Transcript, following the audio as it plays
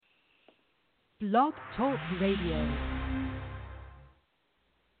Blog Talk Radio.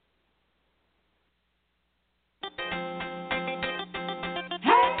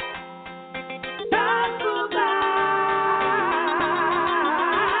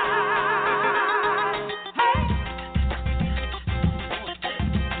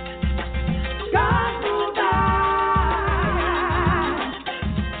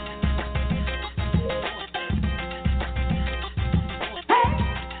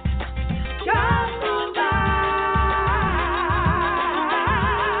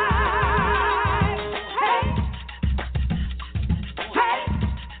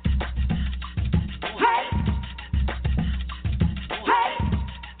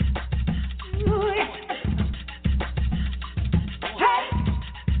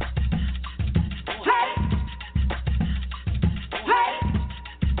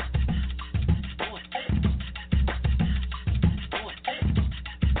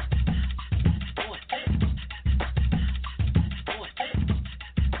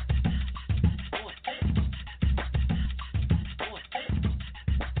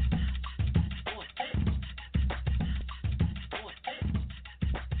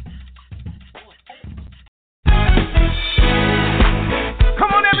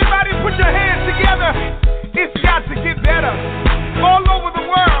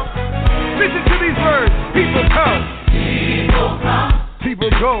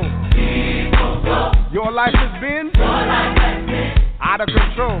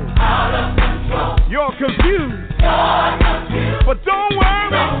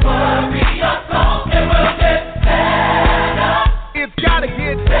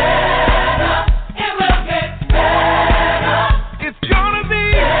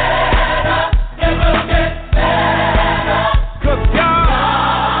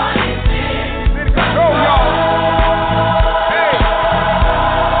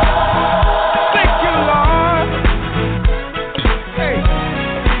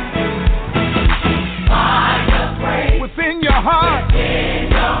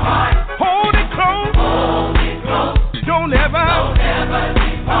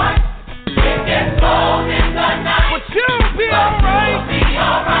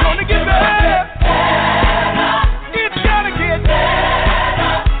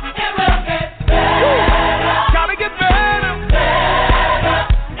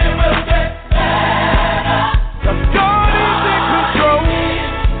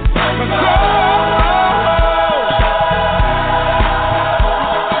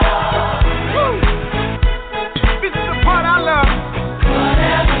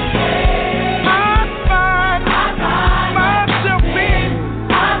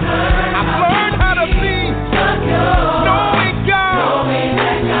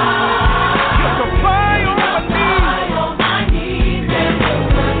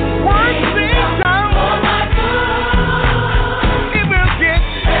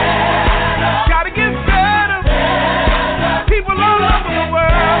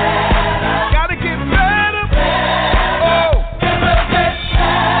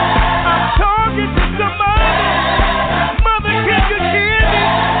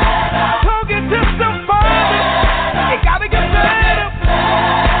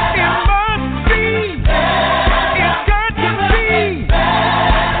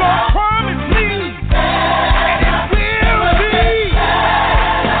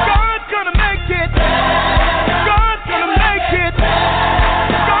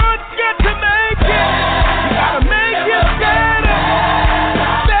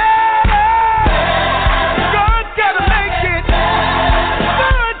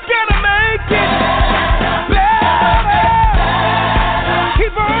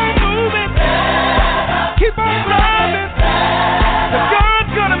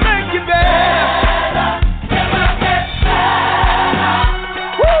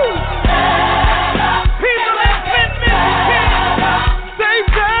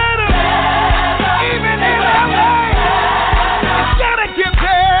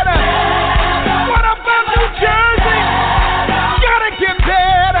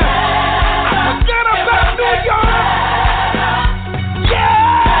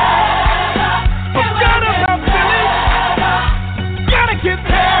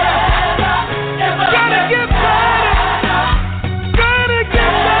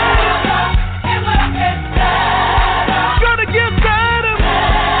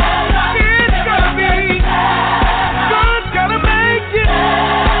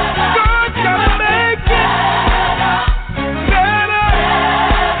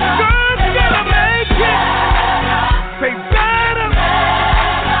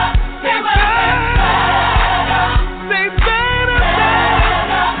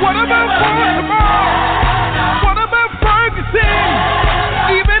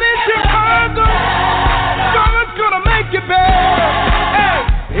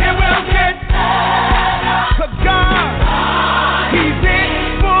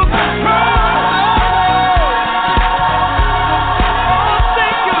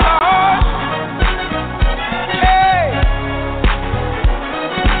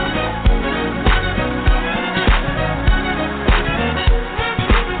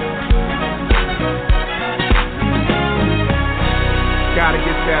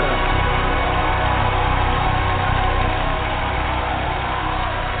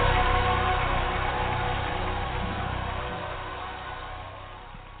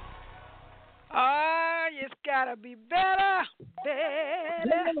 gotta be better.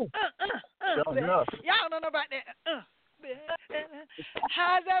 Better. Y'all don't know about that.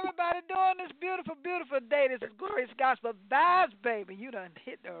 How's everybody doing this beautiful, beautiful day? This is Glorious Gospel Vibes, baby. You done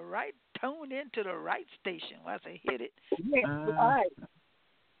hit the right tone into the right station. When I say hit it, yeah, all right.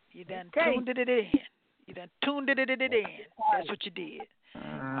 You done tuned it in. You done tuned it in. That's what you did.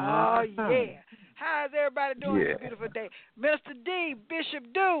 Oh, yeah. How's everybody doing this beautiful day? Mr. D,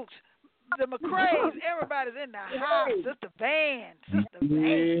 Bishop Dukes, the McCrays, everybody's in the house. Sister Van.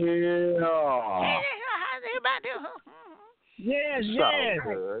 Yeah. How's everybody doing? Yes.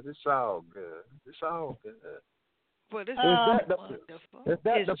 It's all good. Well, this is that wonderful. Is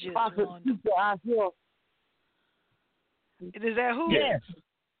that it's the prophet teacher I hear? Is that who? Yes.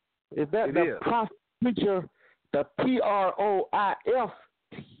 Is that the prophet teacher, the PROIF?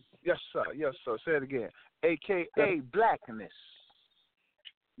 Yes, sir. Say it again. AKA blackness.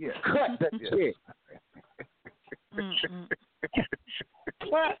 Yes. Cut that shit.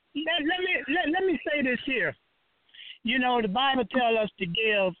 Well, let me say this here. You know, the Bible tells us to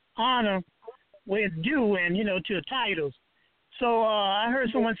give honor where it's due and, to the titles. So I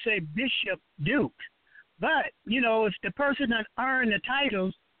heard someone say Bishop Duke. But, if the person that earned the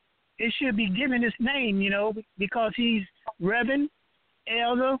titles, it should be given his name, because he's Reverend,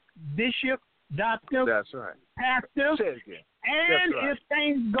 Elder, Bishop, Doctor, That's right. Pastor. Say it again. And right. if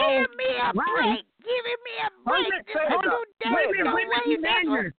things go Give me a break. Giving me a break.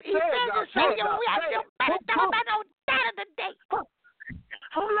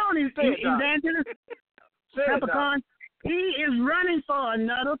 Hold on, Evangelist. Capricorn. He is running for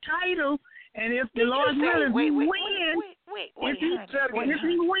another title, and if the Lord willing,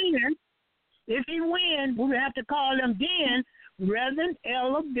 if he wins, we will have to call him then Reverend,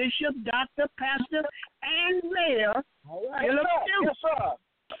 Elder, Bishop, Doctor, Pastor, and Mayor. Yes, sir.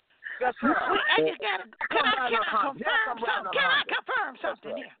 That's right. Can I confirm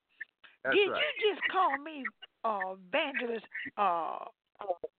something here? That's Did right. you just call me evangelist? Sound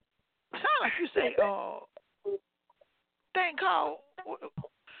like you say thing called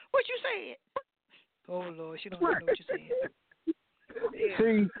what you said? Oh Lord, she don't know what you said.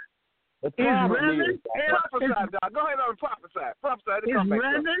 See, the problem is prophesy, dog. Go ahead and prophesy. Prophesy.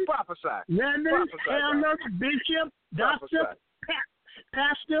 Prophesy. Reverend, Elder, Bishop, Doctor,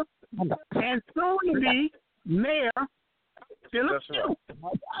 Pastor, and soon to be Mayor Philip Duke.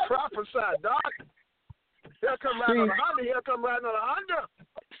 Prophesy, Doc. He'll come right on the Honda.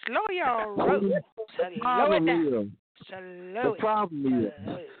 Slow your roll. Slow it down. The problem is,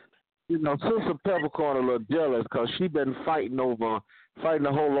 Sister Peppercorn a little jealous because she been fighting to hold on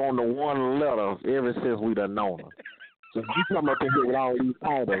to one letter ever since we done known her. So you come up in here with all these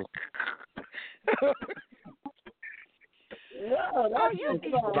titles.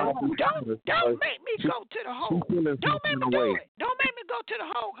 Don't make me go to the hole. Don't make me do it. Don't make me go to the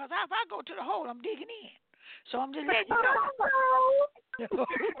hole, because if I go to the hole, I'm digging in. So I'm just letting you know.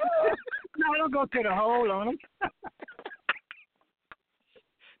 No, don't go to the hole on him.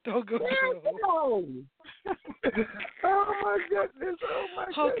 Don't go to the hole. Oh, my goodness.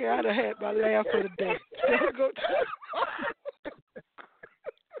 Okay, I'd have had my laugh for the day. Don't go to the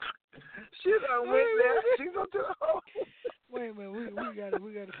She done went there. She go to the hole. Wait a minute,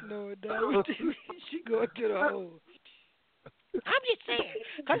 we gotta slow it down. She going to the hole. I'm just saying,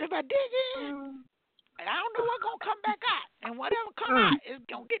 because if I dig in, I don't know what's gonna come back out, and whatever come out is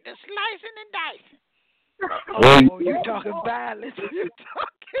gonna get the slicing and dicing. Oh, you talking violence? You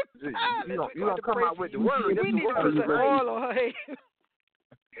talking violence? You don't come out with the word. We need to put some oil on her head.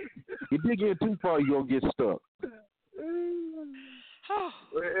 You dig in too far, you gonna get stuck.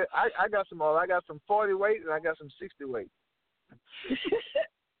 I got some oil. I got some 40 weight and I got some 60 weight.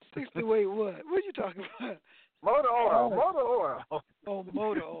 60 weight what? What you talking about? Motor oil. Oh,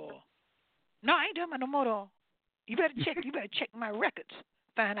 motor oil. No, I ain't talking about no motor oil. You better check my records.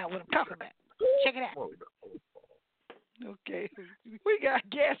 Find out what I'm talking about. Check it out. Okay. We got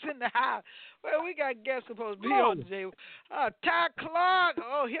guests in the house. Well, we got guests supposed to be on today. Ty Clark,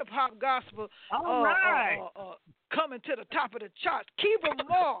 hip hop gospel. All right. Coming to the top of the charts. Kebra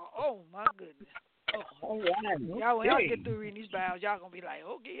Moore. Oh my goodness. All right. Y'all, when y'all get through reading these bios, y'all gonna be like,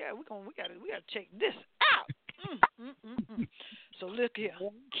 okay, yeah, we gotta check this out. So look here.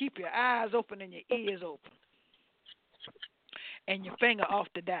 Keep your eyes open and your ears open. And your finger off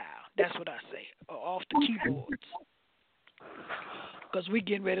the dial. That's what I say. Or off the keyboards. Because we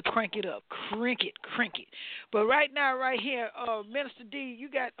getting ready to crank it up. Crank it. But right now, right here, Minister D, you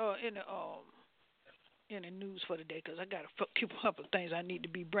got in the news for today, because I got a couple of things I need to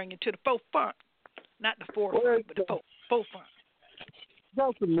be bringing to the forefront. Not the forefront, but the forefront.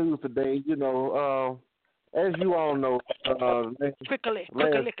 Got some news today. as you all know, Quickly.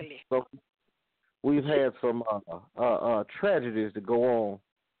 so we've had some tragedies to go on,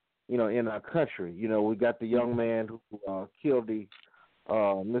 in our country. We got the young man who killed the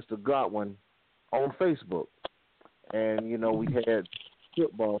Mr. Godwin on Facebook, and we had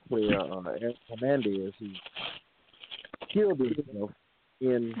football player Aaron Hernandez who killed himself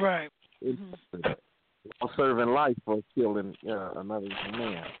in serving life for killing another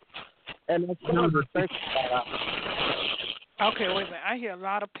man. And that's one of the things. Okay, wait a minute. I hear a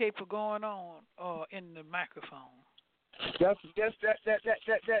lot of paper going on in the microphone. That's me.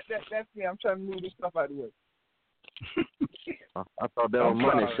 I'm trying to move this stuff out of the way. I thought that was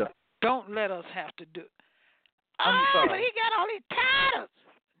money shot. Don't let us have to do. I'm sorry. But he got all these titles.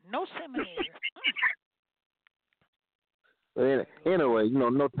 No seminary. Anyway,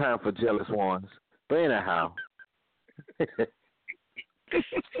 no time for jealous ones. But anyhow.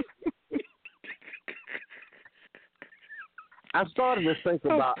 I started to think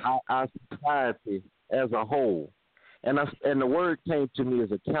about our society as a whole, and the word came to me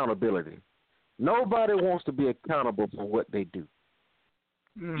as accountability. Nobody wants to be accountable for what they do.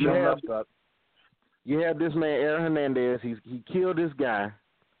 You have this man, Aaron Hernandez. He killed this guy.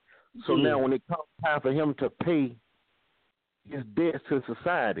 So now when it comes time for him to pay his debts to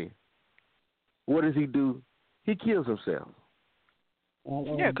society, what does he do? He kills himself.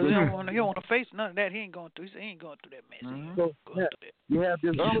 Yeah, because he don't want to face none of that. He ain't going through that mess. So, you have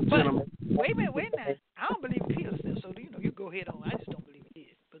this other gentleman. Wait a minute now. I don't believe he kills himself, so you go ahead on. I just don't believe he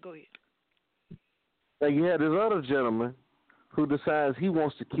is. But go ahead. So you have this other gentleman who decides he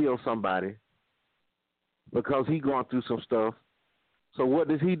wants to kill somebody because he's going through some stuff. So what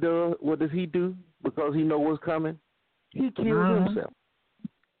does he do? Because he knows what's coming? He kills himself.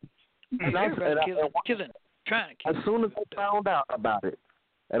 And trying to kill. As soon as I found out about it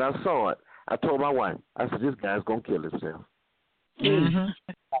and I saw it, I told my wife, I said, this guy's going to kill himself. He's not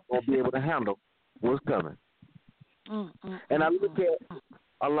going to be able to handle what's coming. And I look at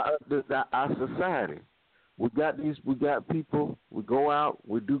a lot of our society. We got people, we go out,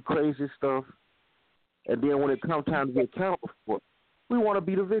 we do crazy stuff, and then when it comes time to get accountable for it, we want to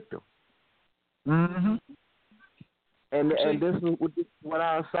be the victim. And this is what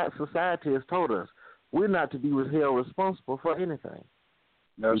our society has told us. We're not to be held responsible for anything.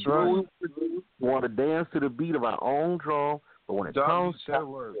 That's right. We want to dance to the beat of our own drum, but when it comes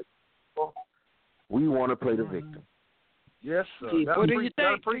to it, we want to play the victim. Yes, sir. Well, do you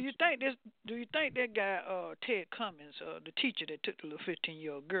think that guy Ted Cummings, the teacher that took the little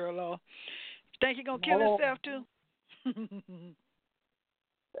 15-year-old girl off, you think he's gonna kill himself too?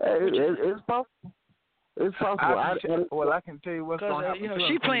 It's possible. It's possible. I can tell you what's going to happen.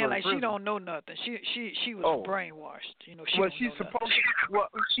 She playing like she don't know nothing. She was brainwashed. She's supposed to. Well,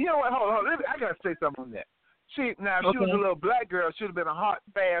 you know what? Hold on. I gotta say something on that. See, now if she was a little black girl, she'd have been a hot,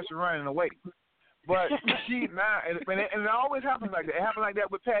 fast, running away. But she now, and it always happens like that. It happened like that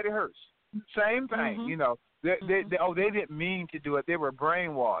with Patty Hearst. Same thing. They didn't mean to do it. They were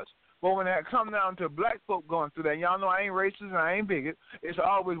brainwashed. But when it come down to black folk going through that, y'all know I ain't racist and I ain't bigot. It's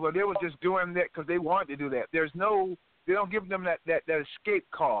always, they were just doing that because they wanted to do that. They don't give them that escape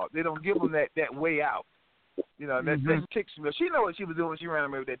card. They don't give them that way out. That kicks me. She know what she was doing when she ran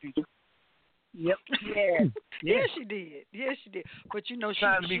away with that teacher. Yep. Yeah. Yes, she did. But she don't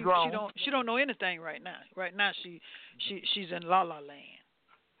know anything right now. Right now she's in La La Land.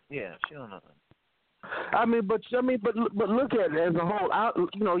 Yeah, she don't know. But look at it as a whole.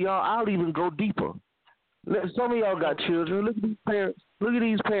 I'll even go deeper. Some of y'all got children. Look at these parents. Look at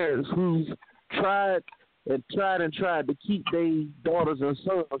these parents who tried to keep their daughters and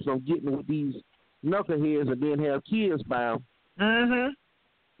sons from getting with these knuckleheads and then have kids by them.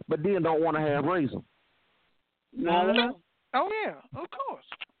 But then don't want to raise them. Oh yeah, of course.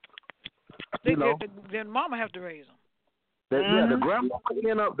 Then mama have to raise them. The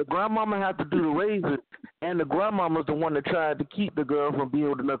grandmama have to do the raising, and the grandmama's the one that tried to keep the girl from being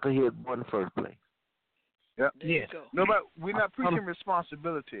with the knucklehead boy in the first place. Yep. Yes. No, but we're not preaching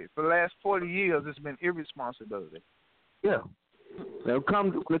responsibility. For the last 40 years, it's been irresponsibility. Yeah. When it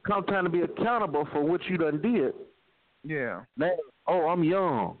comes time to be accountable for what you done did. Yeah. Man, I'm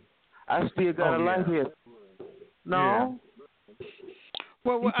young. I still got a life here. No. Yeah.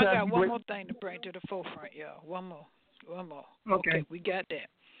 Well, I got one more thing to bring to the forefront, y'all. One more. Okay, we got that.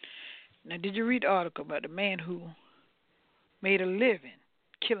 Now, did you read the article about the man who made a living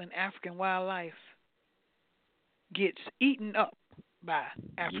killing African wildlife gets eaten up by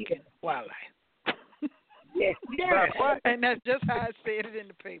African wildlife? Yeah. And that's just how I said it in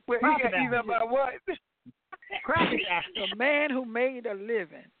the paper. Well, he got eaten up by what? A man who made a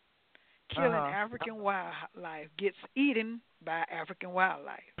living killing African wildlife gets eaten by African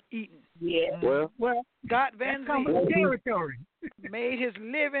wildlife. Eaten. Yeah. Well, Scott Van That's Zee territory. made his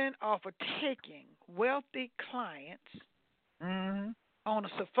living off of taking wealthy clients on a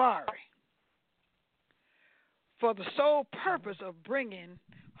safari for the sole purpose of bringing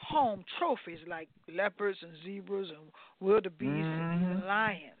home trophies like leopards and zebras and wildebeest and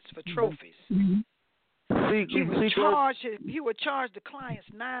lions for trophies. He would charge the clients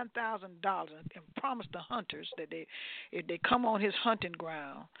 $9,000 and promise the hunters that if they come on his hunting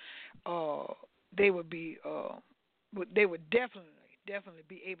ground, they would definitely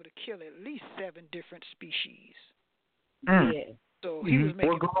be able to kill at least 7 different species. Yeah. So he was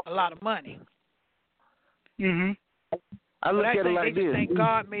making a lot of money. I look at it like this. They just think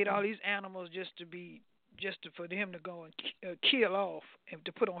God made all these animals for him to go and kill off and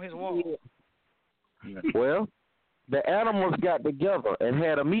to put on his wall. Well, the animals got together and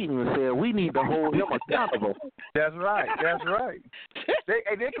had a meeting and said, we need to hold him accountable. That's right.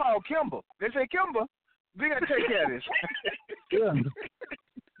 They call Kimber. They say, Kimber, we got to take care of this. Yeah.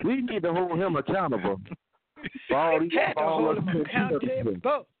 We need to hold him accountable. For all these hold him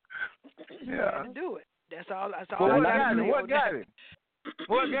accountable. Yeah. Do it. That's all. What got it?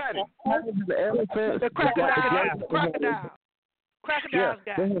 The elephant. The crocodile. Crocodiles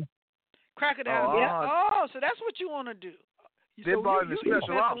got it. Crocodiles. Oh, so that's what you want to do. They brought the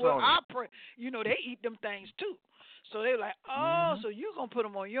special ops on it. They eat them things too. So they're like, so you're going to put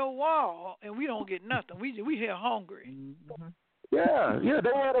them on your wall and we don't get nothing. We here hungry. Yeah,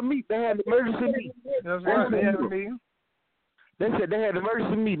 they had a meet. They had an emergency meeting. That's right. They had a meeting. They said they had an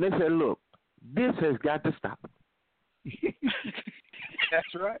emergency meeting. They said, look, this has got to stop.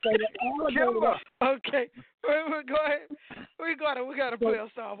 That's right. Okay. Go ahead. We gotta play a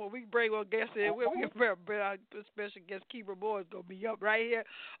song. We bring our guest in. We can bring our special guest. Kebra Moore is gonna be up right here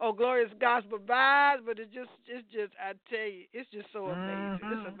on Glorious Gospel Vibes. But it's just. I tell you, it's just so amazing.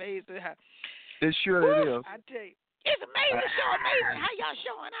 It's amazing how. It surely is. I tell you, it's amazing. It's so amazing how y'all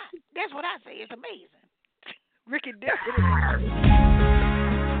showing up. That's what I say. It's amazing. Ricky Dixon.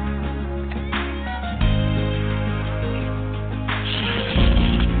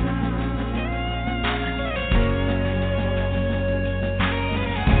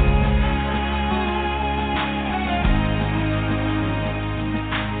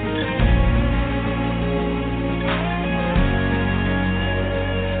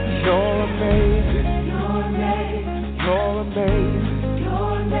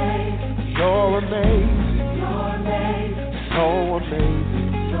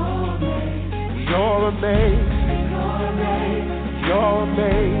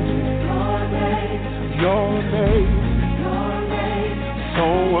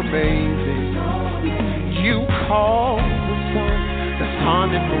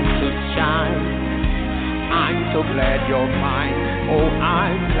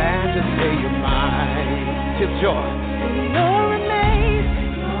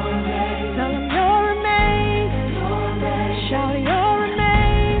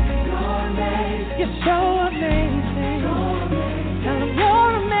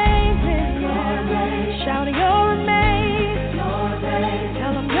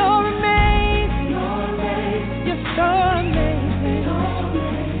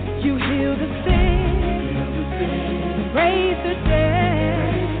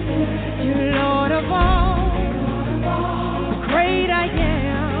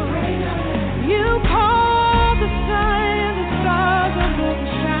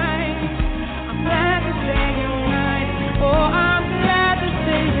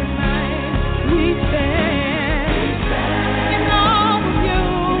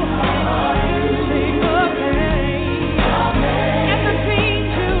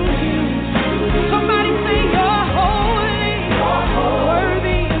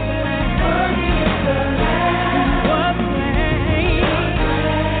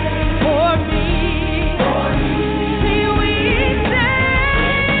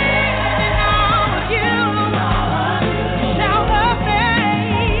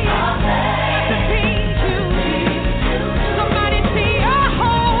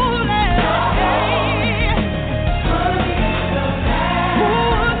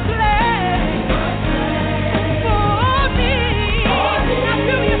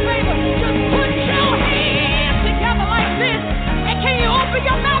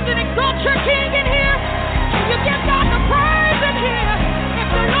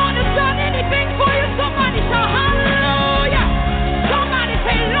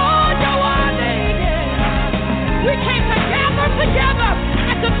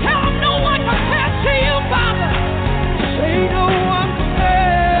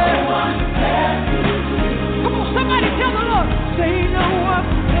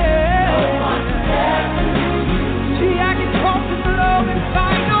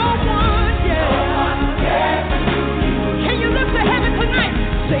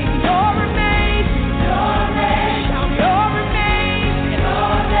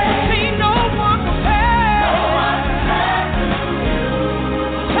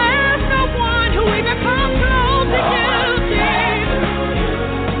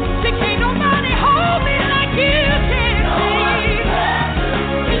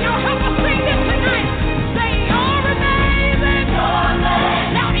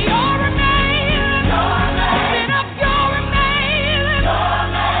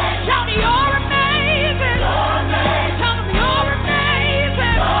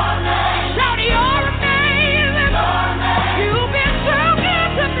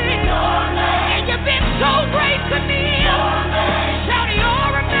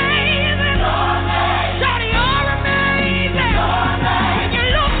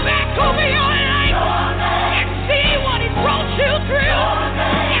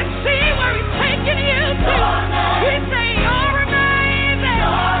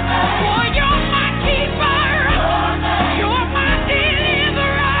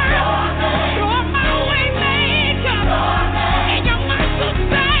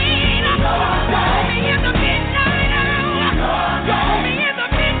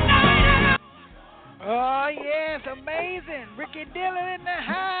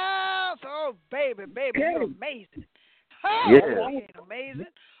 baby, you're amazing. Yeah. Oh, he ain't amazing.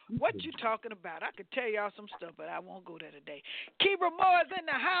 What you talking about? I could tell y'all some stuff, but I won't go there today. Kebra Moore is in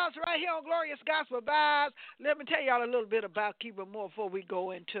the house right here on Glorious Gospel Vibes. Let me tell y'all a little bit about Kebra Moore before we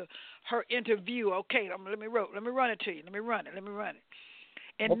go into her interview. Okay, let me run it to you. Let me run it.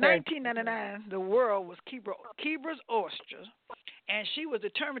 In 1999, the world was Kebra's oyster, and she was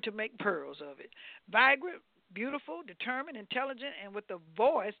determined to make pearls of it. Vibrant, beautiful, determined, intelligent, and with a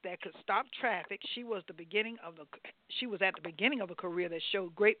voice that could stop traffic, she was at the beginning of a career that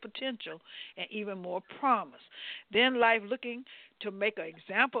showed great potential and even more promise. Then life, looking to make an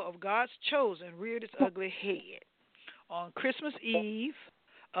example of God's chosen, reared its ugly head. On Christmas Eve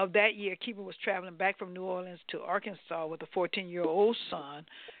of that year, Kebra was traveling back from New Orleans to Arkansas with a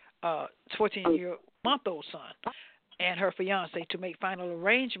 14-month-old son, and her fiancé to make final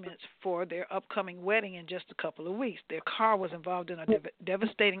arrangements for their upcoming wedding in just a couple of weeks. Their car was involved in a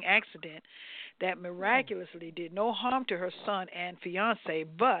devastating accident that miraculously did no harm to her son and fiancé,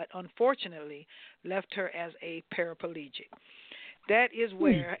 but unfortunately left her as a paraplegic. That is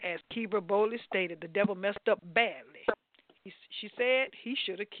where, as Kebra boldly stated, the devil messed up badly. She said, he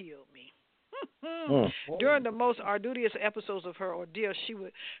should have killed me. During the most arduous episodes of her ordeal, she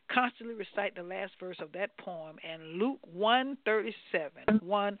would constantly recite the last verse of that poem, and Luke 1:37,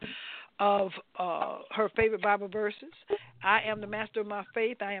 one of her favorite Bible verses. I am the master of my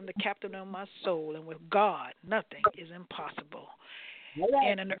faith, I am the captain of my soul, and with God, nothing is impossible.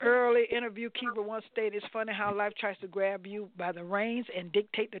 In an early interview, Kebra once stated, it's funny how life tries to grab you by the reins and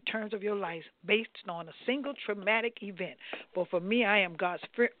dictate the terms of your life based on a single traumatic event. But for me, I am God's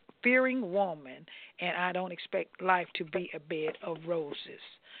fearing woman, and I don't expect life to be a bed of roses.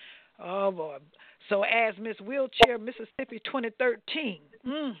 Oh, boy. So as Miss Wheelchair Mississippi 2013,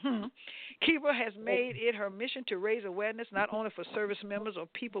 Kebra has made it her mission to raise awareness not only for service members or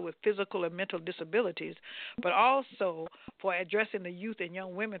people with physical and mental disabilities, but also for addressing the youth and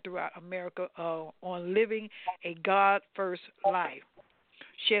young women throughout America on living a God-first life.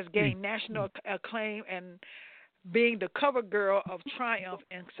 She has gained national acclaim and being the cover girl of Triumph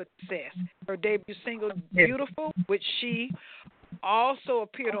and Success. Her debut single, Beautiful, which she also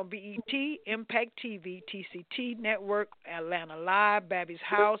appeared on BET, Impact TV, TCT Network, Atlanta Live, Babby's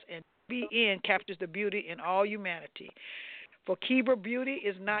House, and BN captures the beauty in all humanity. For Kebra, beauty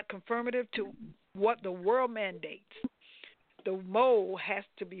is not conformative to what the world mandates. The mold has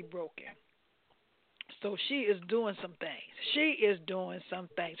to be broken. So she is doing some things.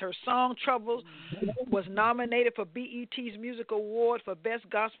 Her song, Troubles, was nominated for BET's Music Award for Best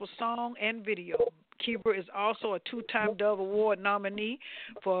Gospel Song and Video. Kebra is also a two-time Dove Award nominee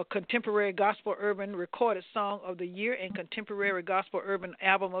for Contemporary Gospel Urban Recorded Song of the Year and Contemporary Gospel Urban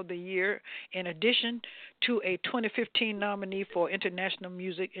Album of the Year, in addition to a 2015 nominee for International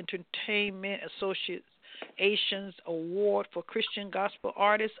Music Entertainment Association's Award for Christian Gospel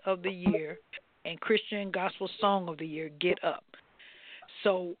Artist of the Year and Christian Gospel Song of the Year, Get Up.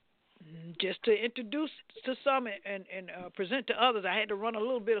 So just to introduce to some and present to others, I had to run a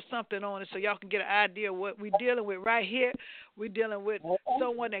little bit of something on it so y'all can get an idea of what we're dealing with right here. We're dealing with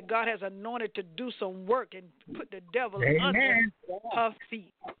someone that God has anointed to do some work and put the devil under her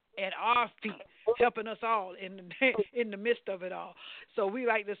feet and our feet, helping us all in the midst of it all. So we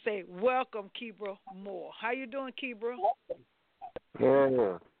like to say, welcome, Kebra Moore. How you doing, Kebra?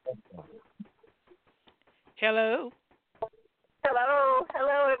 Yeah. Hello. Hello,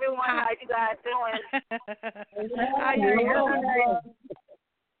 everyone. How you guys doing? How you doing?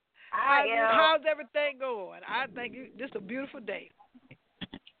 How's everything going? I think this is a beautiful day.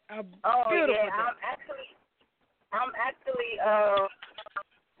 Beautiful day. I'm actually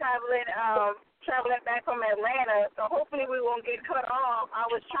traveling back from Atlanta, so hopefully we won't get cut off. I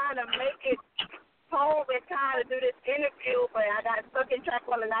was trying to make it home in time to do this interview, but I got stuck in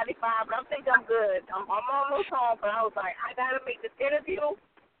traffic on the 95, but I think I'm good. I'm almost home, but I was like, I got to make this interview.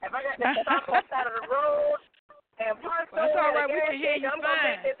 If I got to stop on the side of the road and park somewhere, that's all right. We can hear you I'm fine. going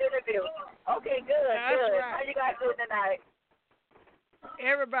to make this interview. Okay, good. Right. How you guys doing tonight?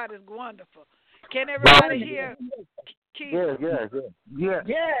 Everybody's wonderful. Can everybody hear? Yeah.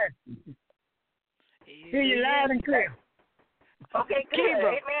 Hear you loud and clear. Okay, good. Kebra.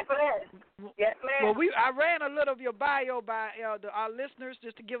 Amen for that. Yes, ma'am. Well, I ran a little of your bio by our listeners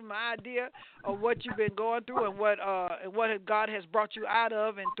just to give them an idea of what you've been going through and what God has brought you out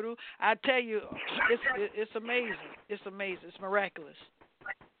of and through. I tell you, it's amazing. It's amazing. It's miraculous.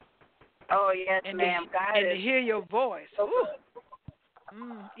 Oh yes, ma'am. And to hear your voice. So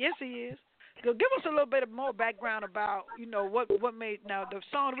yes, he is. So give us a little bit more background about what made now the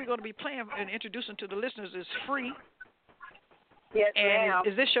song we're going to be playing and introducing to the listeners is Free. Yes, and ma'am.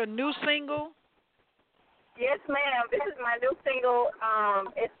 is this your new single? Yes, ma'am. This is my new single.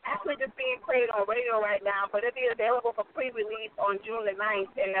 It's actually just being played on radio right now, but it'll be available for pre-release on June the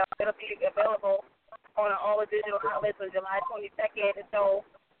 9th, and it'll be available on all the digital outlets on July 22nd. And so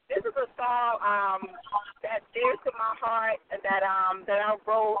this is a song that's dear to my heart that I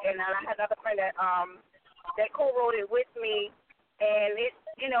wrote, and I had another friend that co-wrote it with me. And it,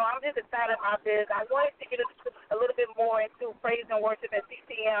 I'm just excited about this. I wanted to get a little bit more into praise and worship and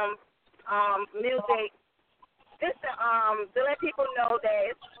CCM music. Just to let people know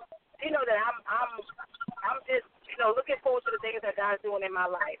that that I'm just looking forward to the things that God's doing in my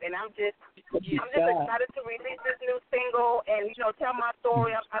life, and I'm just excited to release this new single and tell my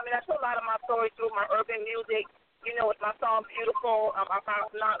story. I tell a lot of my story through my urban music. With my song "Beautiful," I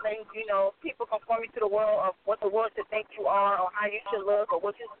found not letting people conform you to the world of what the world should think you are, or how you should look, or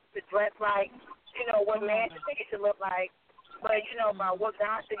what you should dress like. What man should think you should look like. But, about what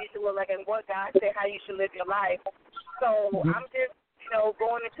God said you should look like and what God said how you should live your life. So I'm just,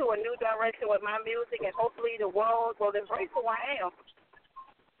 going into a new direction with my music, and hopefully the world will embrace who I am.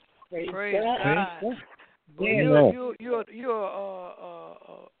 Praise God. Well, you're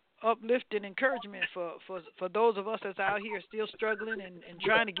uplifting encouragement for those of us that's out here still struggling and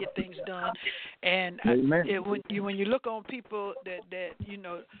trying to get things done. And when you look on people that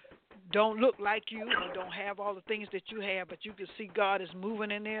don't look like you or don't have all the things that you have, but you can see God is moving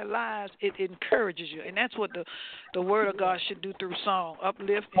in their lives, it encourages you. And that's what the Word of God should do through song,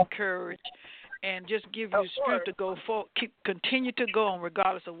 uplift, encourage, and just give you strength to go forward, continue to go on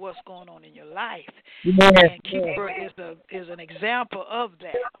regardless of what's going on in your life. And Kebra is an example of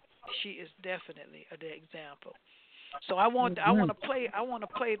that. She is definitely the example. So I want to play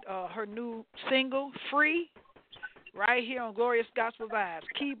her new single, "Free," right here on Glorious Gospel Vibes.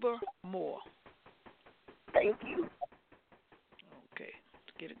 Kebra Moore. Thank you. Okay,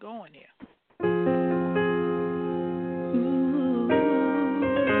 let's get it going here.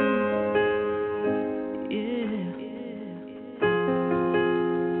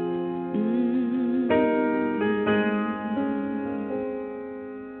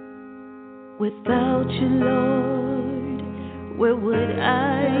 Without you, Lord, where would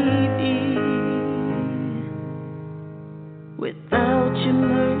I be? Without your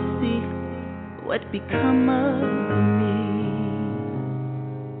mercy, what become of me?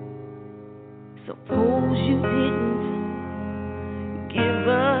 Suppose you didn't give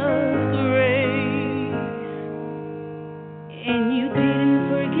us grace, and you didn't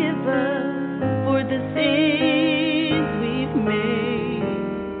forgive us for the sins we've made,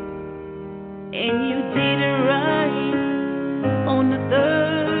 and you did it right on the third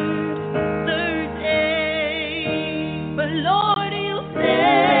day. But Lord, you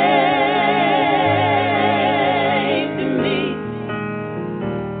saved me.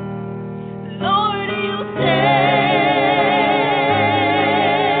 Lord, you saved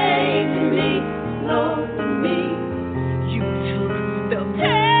me. Lord, me. You took the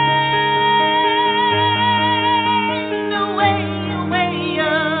pain away.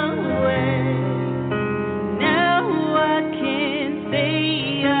 Now I can say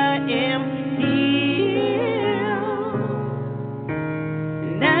I am healed.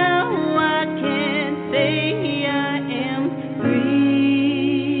 Now I can say I am free.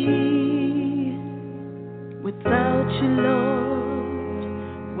 Without you, Lord,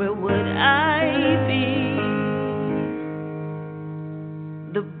 where would I be?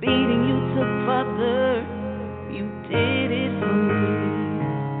 The beating you took, Father, you did it for me.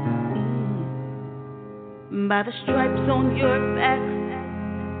 By the stripes on your back,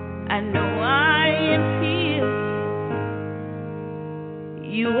 I know I am healed.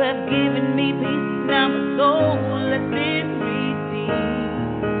 You have given me peace, now my soul has been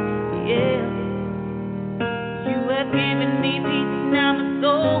redeemed. Yeah. You have given me peace, now my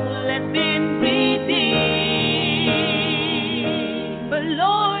soul has been redeemed. But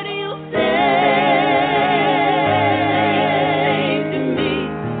Lord, you saved me.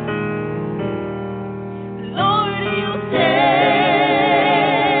 Lord, you saved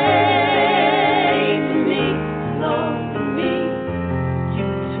me. Lord, me. You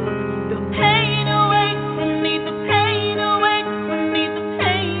took the pain away from me, the pain away from me, the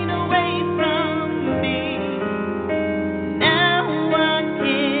pain away from me. Now I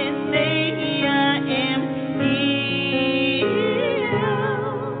can say I am healed.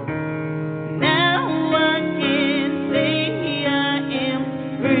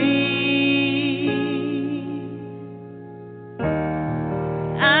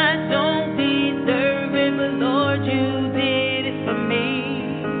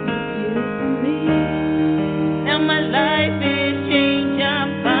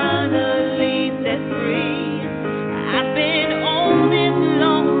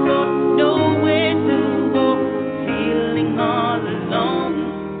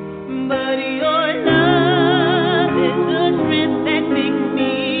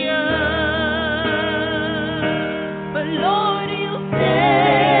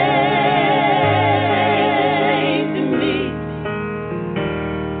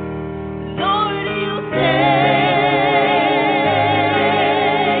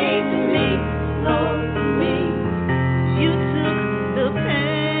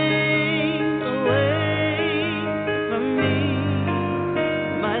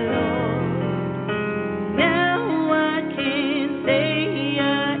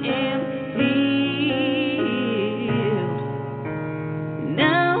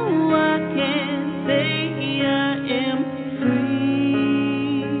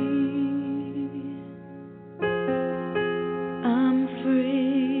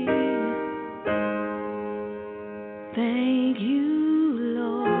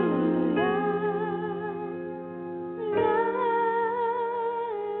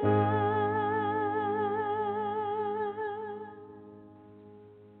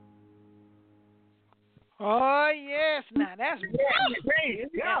 That's Praise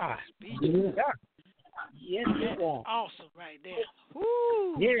God. speechless. Yeah. Yes, That's God. awesome right there.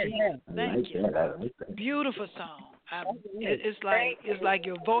 Woo! Yeah. Thank you. Beautiful song. It's like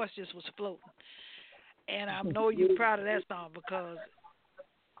your voice just was floating, and I know you're proud of that song because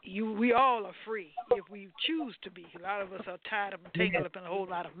we all are free if we choose to be. A lot of us are tired of tangled up in a whole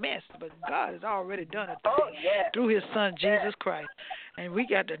lot of mess, but God has already done it through His Son Jesus Christ, and we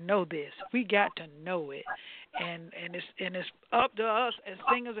got to know this. We got to know it, and it's up to us as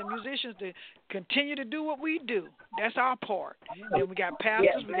singers and musicians to continue to do what we do. That's our part. And we got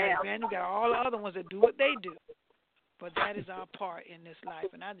pastors, we got evangelists, we got all the other ones that do what they do. But that is our part in this life,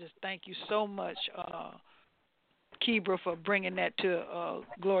 and I just thank you so much, Kebra, for bringing that to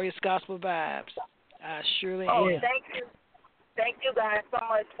Glorious Gospel Vibes. I surely am. Thank you guys so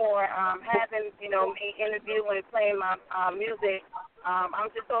much for having me interview and playing my music.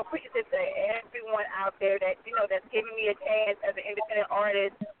 I'm just so appreciative to everyone out there that that's giving me a chance as an independent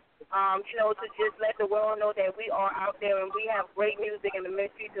artist. To just let the world know that we are out there and we have great music in the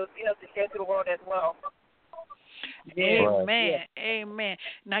ministry to share to the world as well. Amen. Amen.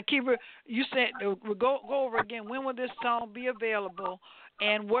 Now, Kebra, you said we'll go over again. When will this song be available,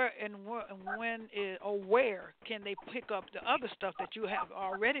 and where can they pick up the other stuff that you have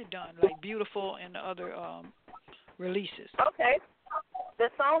already done, like Beautiful and the other releases? Okay. The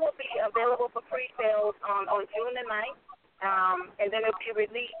song will be available for pre-sales on June the 9th, and then it'll be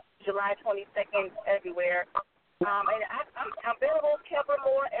released July 22nd everywhere. And I'm available Kebra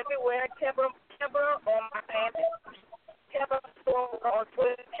Moore everywhere. Kebra on my page, Kebra on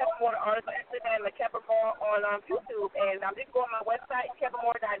Twitter, Kebra Moore on Instagram, and Kebra Moore on YouTube. And I'm just going on my website,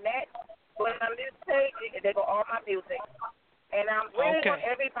 KebraMoore.net. Go to my music page, and they go all my music. And I'm really want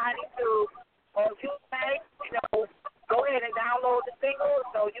everybody to on Tuesday, go ahead and download the single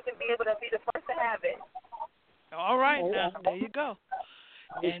so you can be able to be the first to have it. All right, now there you go.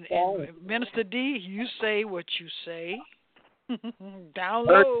 And Minister D, you say what you say.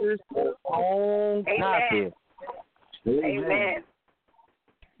 Download. Purchase your own copy. Amen.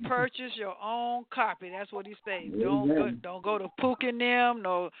 Purchase your own copy. That's what he says. Don't go to Pook and them,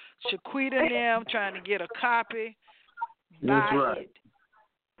 no Shaquita and them trying to get a copy. Buy it.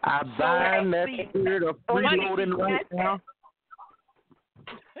 I bind that spirit of freeloading right now.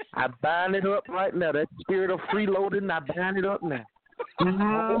 I bind it up right now. That spirit of freeloading, I bind it up now.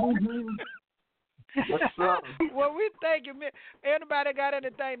 What's up? Well, we thank you. Anybody got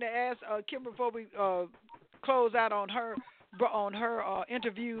anything to ask Kim before we close out on her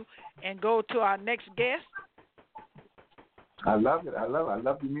interview and go to our next guest? I love it. I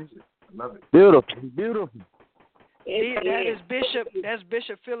love your music. I love it. Beautiful. That is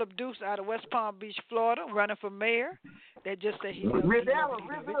Bishop Philip Dukes out of West Palm Beach, Florida, running for mayor. That just said he loves Riviera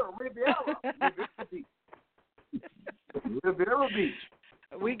Beach.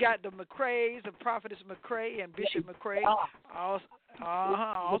 We got the McCraes, the prophetess McCray and Bishop McCray, also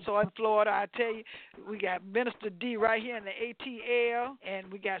in Florida. I tell you, we got Minister D right here in the ATL,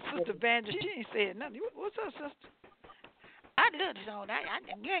 and we got Sister Vanja. She ain't said nothing. What's up, sister? I love this song.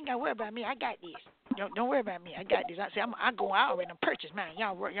 You ain't got to worry about me. I got this. Don't worry about me. I got this. I already purchase mine.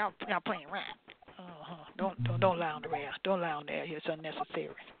 Y'all playing around. Don't lie on the rail. Don't lie on there. It's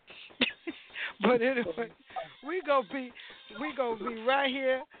unnecessary. But anyway, we gonna be right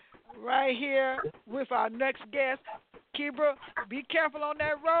here with our next guest. Kebra, be careful on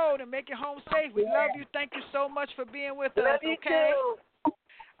that road and make it home safe. We love you. Thank you so much for being with us. Love you too.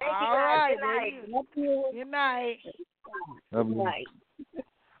 All right. Good night. Good night.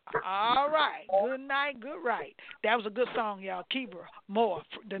 All right. Good night. Good right. That was a good song, y'all. Kebra Moore.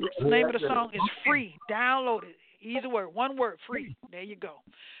 The name of the song is Free. Download it. Easy word. One word. Free. There you go.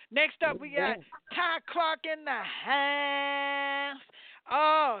 Next up, we got Ty Clark in the house.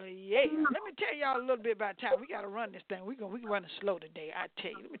 Oh, yeah. Let me tell y'all a little bit about Ty. We got to run this thing. We run it slow today. I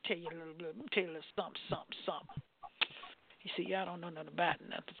tell you. Let me tell you a little something. You see, y'all don't know nothing about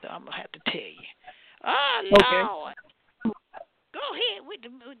nothing, so I'm going to have to tell you. Oh, Lord. Go ahead with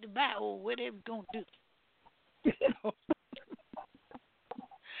the Bible, whatever you're going to do.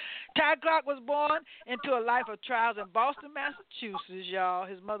 Ty Clark was born into a life of trials in Boston, Massachusetts, y'all.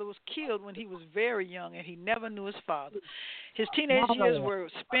 His mother was killed when he was very young, and he never knew his father. His teenage years were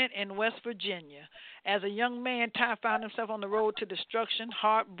spent in West Virginia. As a young man, Ty found himself on the road to destruction.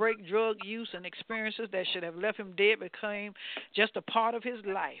 Heartbreak, drug use, and experiences that should have left him dead became just a part of his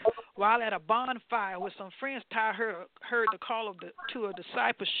life. While at a bonfire with some friends, Ty heard the call to a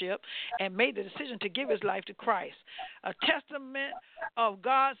discipleship and made the decision to give his life to Christ. A testament of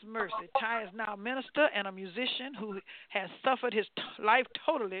God's mercy. Ty is now a minister and a musician who has suffered his life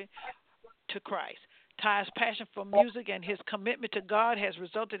totally to Christ. Ty's passion for music and his commitment to God has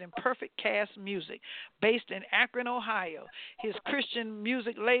resulted in Perfect Cast Music, based in Akron, Ohio. His Christian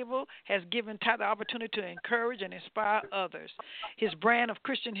music label has given Ty the opportunity to encourage and inspire others. His brand of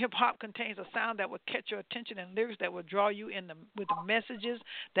Christian hip-hop contains a sound that will catch your attention and lyrics that will draw you in with the messages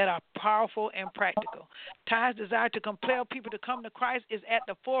that are powerful and practical. Ty's desire to compel people to come to Christ is at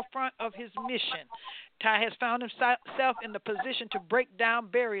the forefront of his mission. Ty has found himself in the position to break down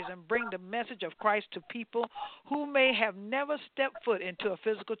barriers and bring the message of Christ to people who may have never stepped foot into a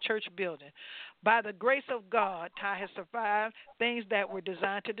physical church building. By the grace of God, Ty has survived things that were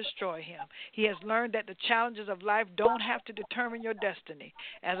designed to destroy him. He has learned that the challenges of life don't have to determine your destiny.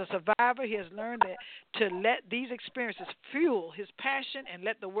 As a survivor, he has learned that to let these experiences fuel his passion and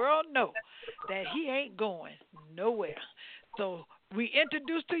let the world know that he ain't going nowhere. So we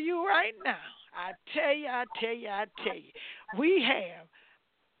introduce to you right now, I tell you, we have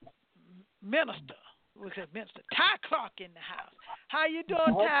Minister Ty Clark in the house. How you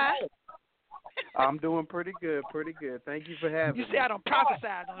doing, Ty? I'm doing pretty good. Thank you for having me. You see, I don't prophesy.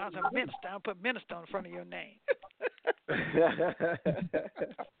 I was a minister. I don't put minister in front of your name.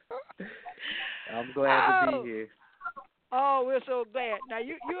 I'm glad to be here. Oh, we're so glad. Now,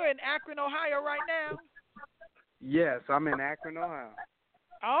 you're in Akron, Ohio right now? Yes, I'm in Akron, Ohio.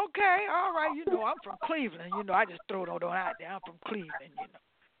 Okay, all right. You know, I'm from Cleveland. You know, I just throw it out there. I'm from Cleveland, you know.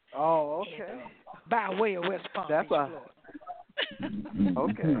 Oh, okay. And, by way of West Palm Beach, Florida.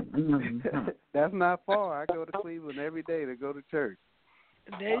 Okay. That's not far. I go to Cleveland every day to go to church.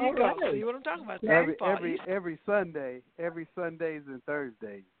 There you go. See what I'm talking about? Every Sunday, every Sundays and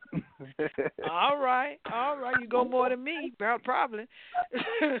Thursdays. All right. You go more than me, probably.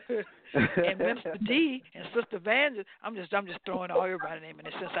 And Minister D and Sister Vanja, I'm just throwing all everybody's name in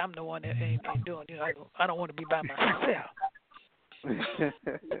it since I'm the one that ain't doing. You know, I don't want to be by myself.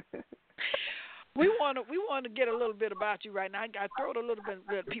 We want to get a little bit about you right now. I throw it a little bit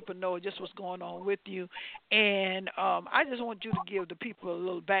let people know just what's going on with you, and I just want you to give the people a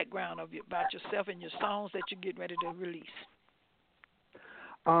little background about yourself and your songs that you're getting ready to release.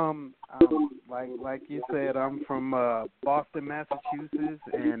 Like you said, I'm from Boston, Massachusetts,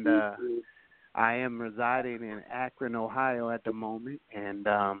 and I am residing in Akron, Ohio at the moment. And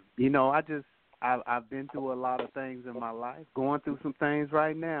you know, I've been through a lot of things in my life, going through some things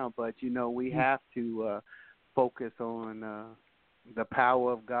right now, but, you know, we have to focus on the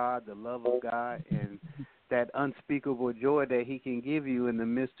power of God, the love of God, and that unspeakable joy that he can give you in the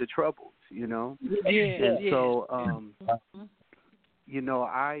midst of troubles, you know. So, you know,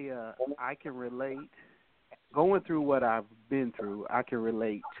 I can relate. Going through what I've been through, I can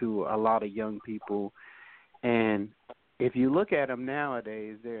relate to a lot of young people. And if you look at them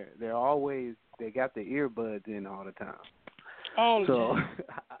nowadays, they're always, they got the earbuds in all the time.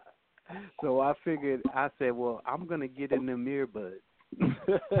 So I said, well, I'm gonna get in them earbuds.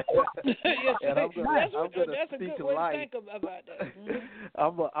 And I'm gonna speak life. Think about that.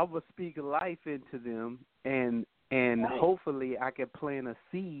 I'm gonna speak life into them, and hopefully I can plant a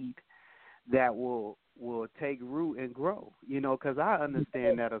seed that will take root and grow. You know, because I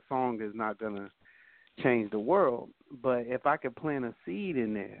understand that a song is not gonna change the world, but if I could plant a seed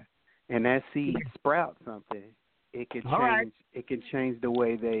in there, and that seed sprouts something, it can change. Right. It can change the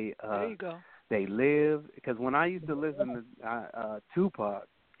way they live. Because when I used to listen to Tupac,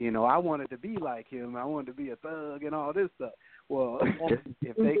 you know, I wanted to be like him. I wanted to be a thug and all this stuff. Well,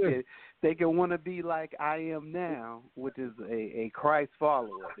 if they can want to be like I am now, which is a Christ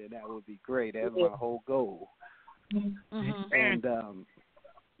follower, then that would be great. That's my whole goal. Mm-hmm. And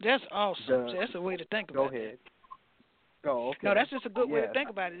that's awesome. That's a way to think about it. Go ahead. Oh, okay. No, that's just a good way to think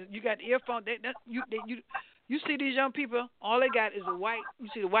about it. You got earphones. You see these young people, all they got is you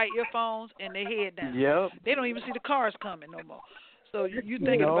see the white earphones and their head down. Yep. They don't even see the cars coming no more. So you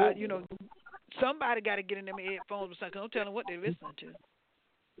thinking about, you know, somebody got to get in them headphones or something. Don't tell them what they're listening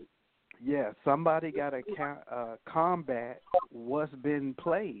to. Yeah, somebody got to combat what's been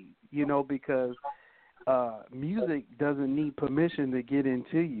played, you know, because music doesn't need permission to get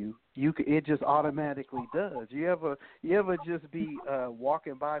into you. It just automatically does. You ever just be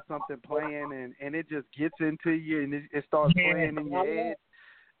walking by something playing and it just gets into you and it starts playing in your head.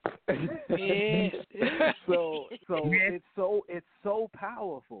 Yes. So it's so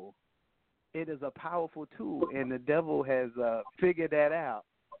powerful. It is a powerful tool, and the devil has figured that out,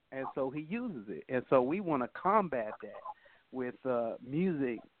 and so he uses it. And so we want to combat that with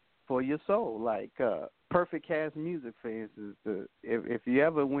music for your soul, like Perfect Cast Music, for instance. If you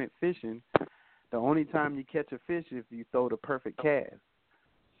ever went fishing, the only time you catch a fish is if you throw the perfect cast.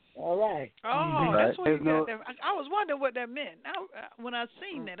 All right. Mm-hmm. Oh, that's what you There's got no there. I was wondering what that meant. When I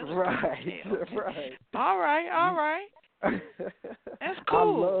seen that, I was right, like, yeah, okay. right. All right. That's I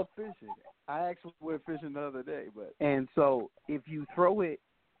cool. love fishing. I actually went fishing the other day, and so if you throw it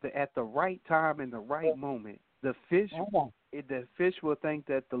at the right time in the right moment, the fish will think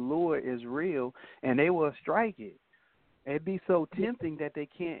that the lure is real, and they will strike it. It'd be so tempting that they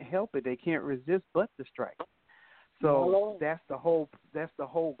can't help it. They can't resist but to strike. So that's the whole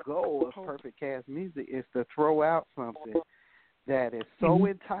goal of Perfect Cast Music, is to throw out something that is so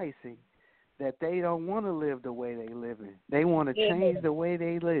enticing that they don't want to live the way they live in. They want to change the way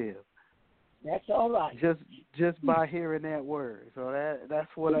they live. That's all right. Just by hearing that word. So that's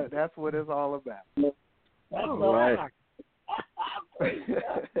what it's all about. That's all right.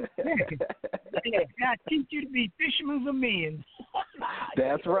 God teach you to be fishermen of men.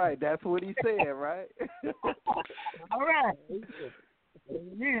 That's right. That's what he said, right? All right.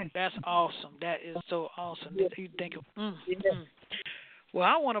 Amen. That's awesome. That is so awesome. You think of. Well,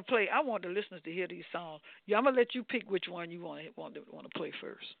 I want the listeners to hear these songs. Yeah, I'm gonna let you pick which one you want to play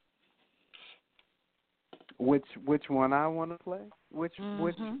first. Which one I want to play? Which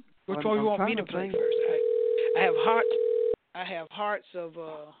one you want me to play first? I have Hearts of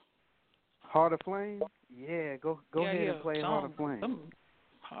Heart of Flame? Yeah, go ahead and play Heart of Flame.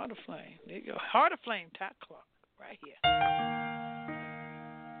 Heart of Flame. There you go. Heart of Flame, Ty Clark, right here.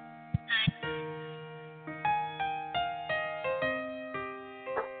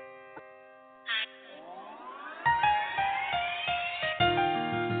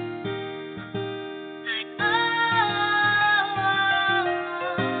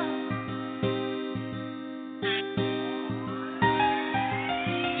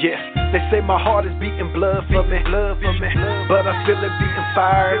 Yeah, they say my heart is beating blood for me, but I feel it beating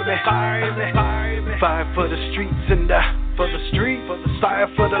fire in me. Fire for the streets and fire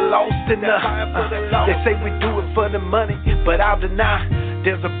for the lost and they say we do it for the money, but I'll deny.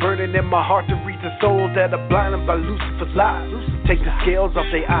 There's a burning in my heart to reach the souls that are blinded by Lucifer's lies. Take the scales off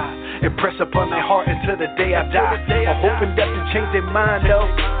their eyes and press upon their heart until the day I die. I'm hoping that to change their mind though.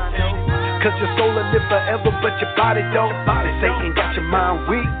 Cause your soul will live forever, but your body don't. They say ain't got your mind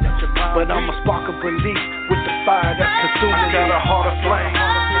weak, but I'm a spark of belief with the fire that's consuming. I got a heart of flame.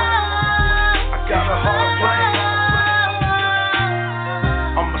 I got a heart of flame.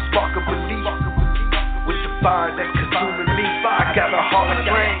 I'm a spark of belief with the fire that's consuming me. I got a heart of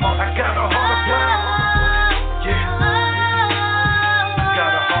flame. I got a heart of flame. Yeah. I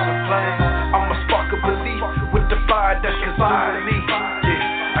got a heart of flame. I'm a spark of belief with the fire that's consuming me.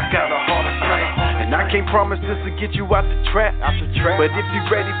 Yeah. I got a heart of flame. And I can't promise this will get you out the trap. But if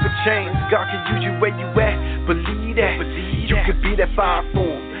you're ready for change, God can use you where you at. Believe that. You could be that fire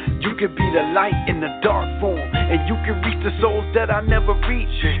form. You could be the light in the dark form. And you can reach the souls that I never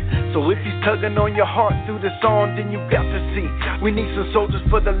reach. So if he's tugging on your heart through the song, then you got to see. We need some soldiers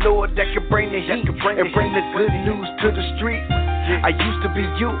for the Lord that can bring the heat and bring the good news to the streets. I used to be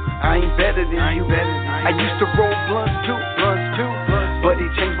you, I ain't better than you. I used to roll blunts too. But he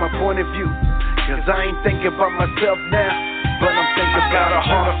changed my point of view. Cause I ain't thinking about myself now, but I'm thinking about a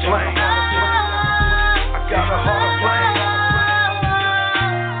heart of flame. I got a heart of flame.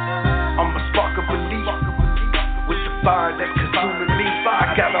 I'm a spark of belief with the fire that's consuming me.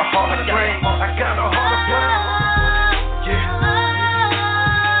 I got a heart of flame. I got a heart of flame. Yeah.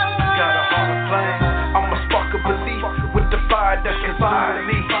 I got a heart of flame. I'm a spark of belief with the fire that's consuming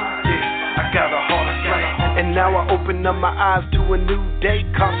me. Yeah. I got a heart of flame. And now I open up my eyes to a new day.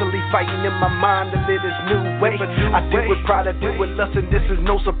 Constantly fighting in my mind to live this new way. I deal with pride, I deal with lust, and this is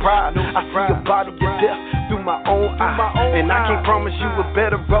no surprise. I see a body of death through my own eyes. And I can't promise you a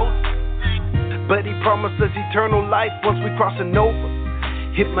better road, but he promised us eternal life once we crossing over.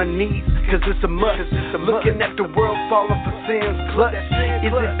 Hit my knees, cause it's a must. Looking at the world falling for sin's clutch. Is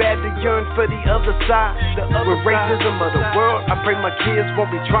it bad to yearn for the other side? With racism of the world, I pray my kids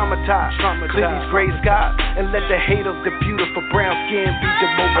won't be traumatized. Clear these gray skies and let the hate of the beautiful brown skin be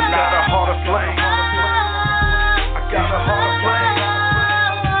demobilized. I got a heart of flame. I got a heart of flame.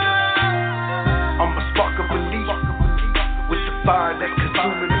 I'm a spark of belief with the fire that's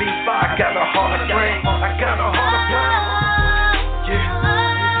consuming me. I got a heart of flame. I got a heart of flame. Yeah.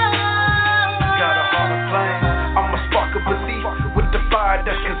 I'm a spark of belief with the fire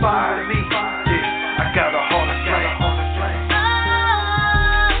that's consuming me. Yeah, I got a heart of flame.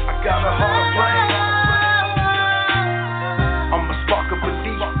 I got a heart of flame. I'm a spark of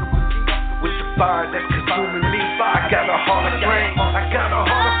belief with the fire that's consuming me. I got a heart of flame. I got a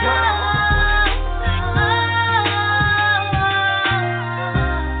heart of flame.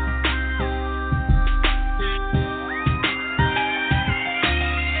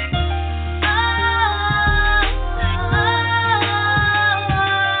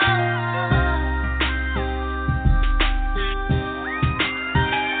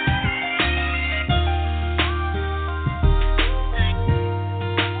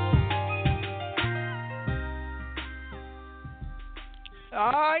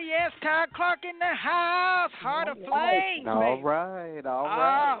 Ty Clark in the house. Heart of Flame. All right. Oh,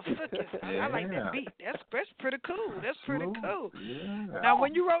 I like that beat. That's pretty cool. That's pretty cool. Yeah. Now,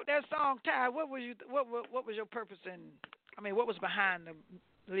 when you wrote that song, Ty, what was your purpose what was behind the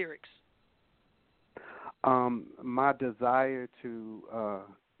lyrics? My desire to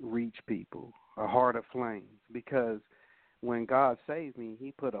reach people, a heart of flames, because when God saved me,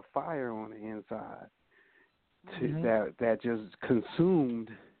 He put a fire on the inside that just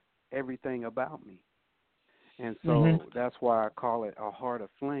consumed everything about me. And so that's why I call it a heart of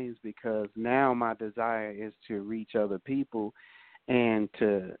flames, because now my desire is to reach other people and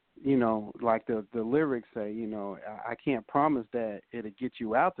to, like the lyrics say, I can't promise that it'll get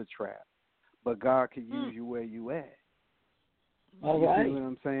you out the trap, but God could use you where you at. All you right. see what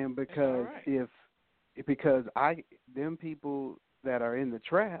I'm saying? Because because them people that are in the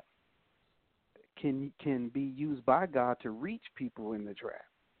trap can be used by God to reach people in the trap.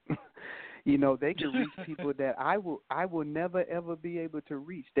 They can reach people that I will never ever be able to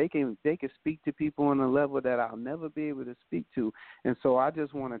reach. They can speak to people on a level that I'll never be able to speak to. And so I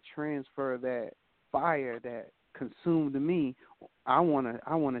just want to transfer that fire that consumed me. I want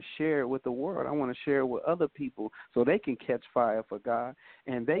to share it with the world. I want to share it with other people so they can catch fire for God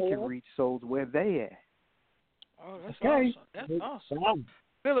and they can reach souls where they at. Oh, that's awesome. That's awesome.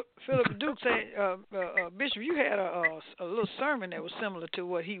 Philip Duke said, Bishop, you had a little sermon that was similar to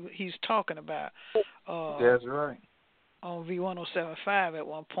what he's talking about. That's right. On V1075 at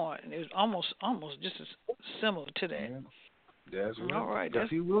one point, and it was almost just as similar to that. Yeah. That's right. All right.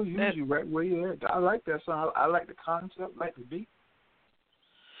 He will use you right where you're at. I like that song. I like the concept, like the beat.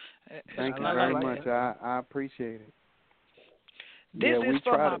 Thank you very much. I appreciate it. This is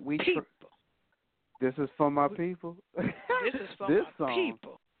for my people. This is for my people. This is for my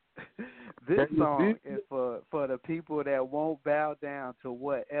people. This song is for the people that won't bow down to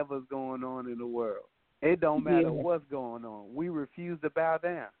whatever's going on in the world. It don't matter what's going on. We refuse to bow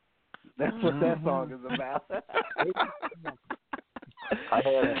down. That's what that song is about.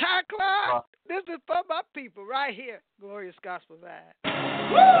 Ty Clark, this is for my people right here. Glorious Gospel Vibe.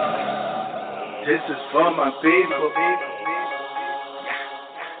 This is for my people.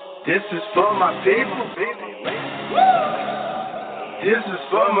 This is for my people. This is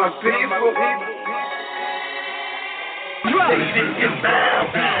for my people. Ladies and bound.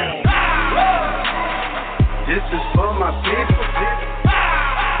 This is for my people.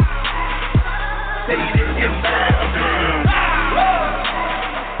 Ladies and bound.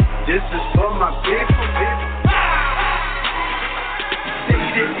 This is for my people.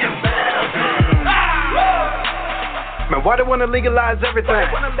 Ladies and bound. Man, why they wanna legalize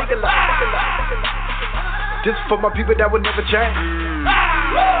everything? This is for my people that would never change.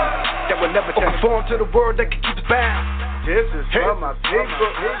 That would never change. Or conform to the world that can keep us bound. This is for my people.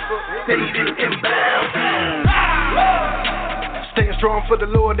 Ladies and bound. Staying strong for the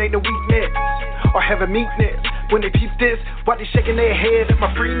Lord ain't no weakness or having meekness. When they peep this, why they shaking their head at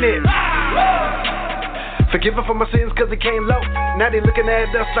my freeness? Forgive them for my sins cause it came low. Now they looking at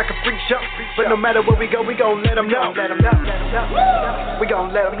us like a freak show. But no matter where we go, we gon' let them know. We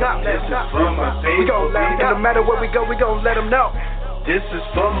gon' let them know. This is for my people. We gon' let them know. No matter where we go, we gon' let them know. This is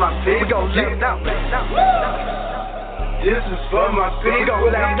for my people. We gon' let them know. This is for my people. We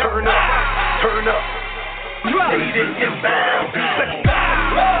gon' let them turn up. Turn up. Ladies and bound.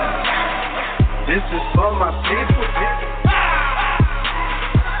 This is for my people.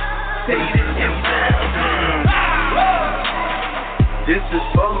 Ladies and bound. This is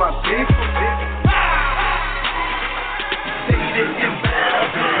for my people. Ladies and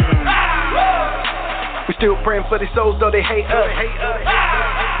bound. We still praying for these souls though they hate us.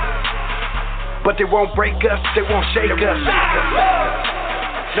 But they won't break us, they won't shake us.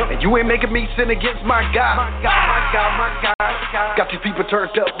 And you ain't making me sin against my God. Got these people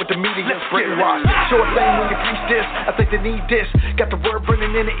turned up with the media brainwashed. Short thing when you preach this, I think they need this. Got the word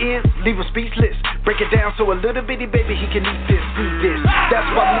burning in the ears, leave them speechless. Break it down so a little bitty baby he can eat this, see this. That's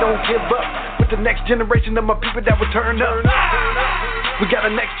why we don't give up with the next generation of my people that will turn up. We got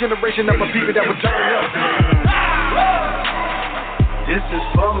a next generation of my people that will turn up. This is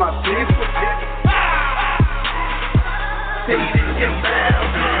for my people. Ladies and bound.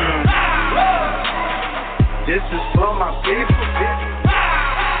 This is for my people.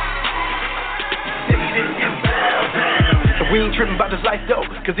 Ladies and bound. We ain't tripping about this life though,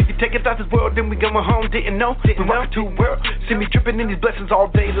 cause if you take it out this world, then we going home, didn't know. We walking to the world, see me dripping in these blessings all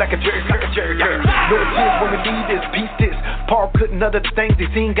day like a jerry. No tears when we leave this, peace this. Paul couldn't utter the things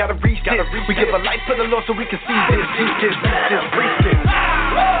they seen, gotta reach this. We give a life for the Lord so we can see this, teach this, preach this.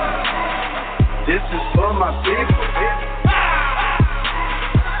 This is for my people.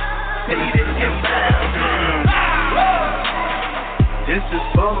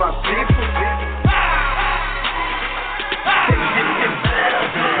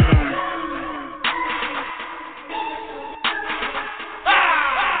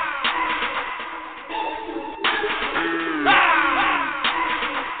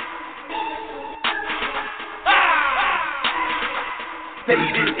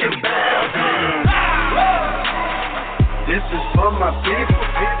 faded and bowed down. This is for my people.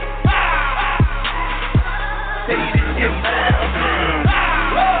 Faded and bowed down.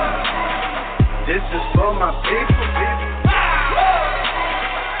 This is for my people.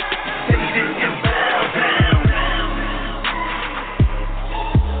 Faded and bowed down.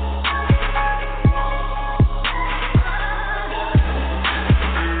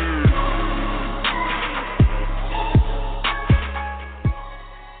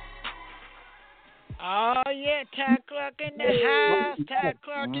 Oh, yeah, Ty Clark in the house. Ty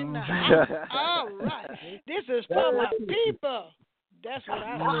Clark in the house. All right. This is for my people. That's what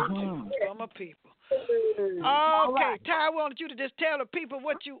I say too. For my people. Okay, Ty, I wanted you to just tell the people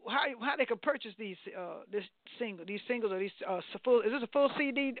how they can purchase these these singles or these full. Is this a full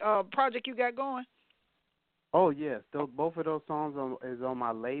CD project you got going? Oh yes, both of those songs is on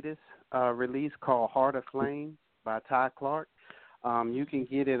my latest release called "Heart of Flame" by Ty Clark. You can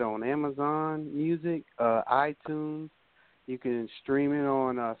get it on Amazon Music, iTunes. You can stream it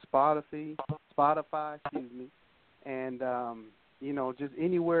on Spotify, and just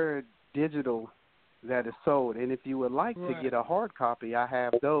anywhere digital that is sold. And if you would like to get a hard copy, I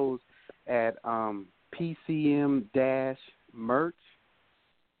have those at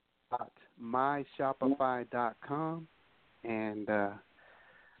pcm-merch.myshopify.com, and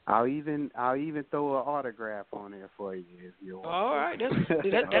I'll even throw an autograph on there for you if you want. All right, that's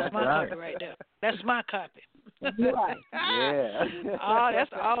my copy right there. That's my copy. Yeah. Oh,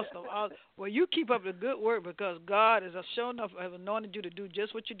 that's awesome. Well, you keep up the good work because God has sure enough have anointed you to do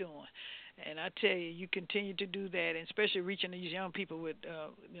just what you're doing. And I tell you, you continue to do that, and especially reaching these young people with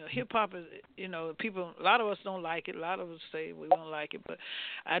hip hop is, people. A lot of us don't like it. A lot of us say we don't like it, but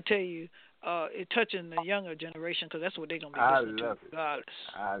I tell you, it's touching the younger generation because that's what they're gonna be listening to. Regardless,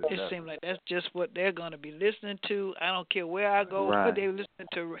 it seems like that's just what they're gonna be listening to. I don't care where I go, but they're listening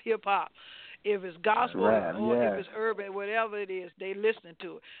to hip hop. If it's gospel or if it's urban, whatever it is, they listening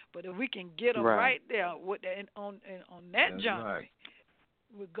to it. But if we can get them right there with on that genre.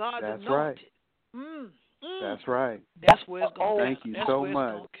 With God's anointed. That's right. That's where it's going to count. Thank you so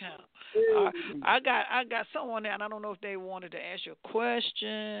much. I got someone there, and I don't know if they wanted to ask you a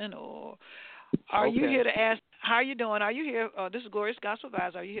question or are you here to ask, how are you doing? Are you here, this is Glorious Gospel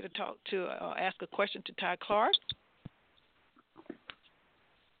Vibes, are you here to ask a question to Ty Clark?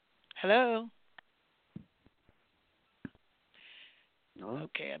 Hello?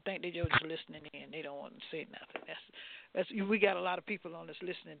 Okay, I think they're just listening in. They don't want to say nothing. That's we got a lot of people on this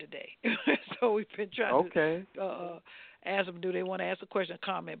listening today, so we've been trying to ask them, do they want to ask a question or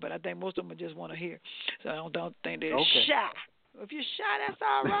comment? But I think most of them just want to hear. So I don't think they're shy. If you're shy, that's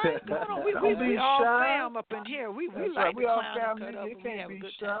all right. Come on, we all fam up in here. We like to clown and cut up. We have a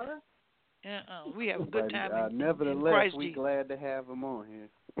good time. We have a good time. Nevertheless, we're glad to have them on here.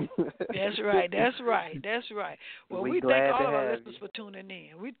 That's right. Well, we thank all of our listeners for tuning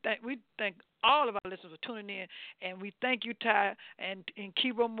in. We thank all of our listeners for tuning in, and we thank you, Ty, and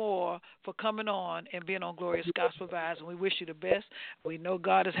Kebra Moore for coming on and being on Glorious Gospel Vibes, and we wish you the best. We know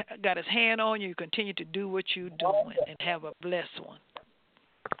God has got his hand on you. You continue to do what you're doing, and have a blessed one.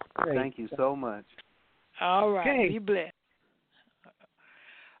 Thank you so much. All right. Be blessed.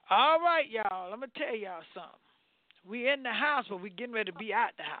 All right, y'all. Let me tell y'all something. We in the house, but we getting ready to be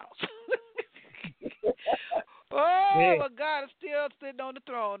out the house. But God is still sitting on the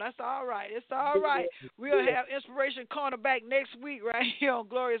throne. That's all right. It's all right. We'll have Inspiration Corner back next week right here on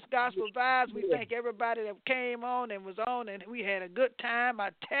Glorious Gospel Vibes. We thank everybody that came on and was on, and we had a good time.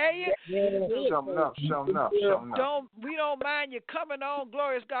 I tell you. Something up. We don't mind you coming on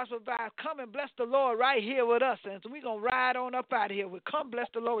Glorious Gospel Vibes. Come and bless the Lord right here with us. And so we're going to ride on up out of here. We come bless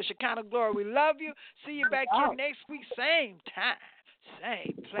the Lord with Shekinah glory. We love you. See you back here next week, same time,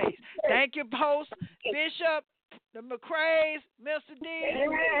 same place. Thank you, host, Bishop, the McCraes, Mr. D,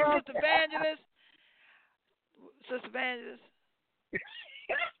 Sister Evangelist.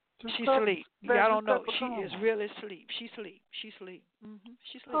 She sleep. Y'all don't know. She is really asleep. She sleep. She sleep. We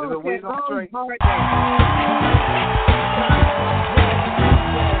gonna straight. The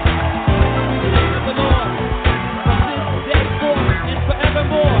Lord.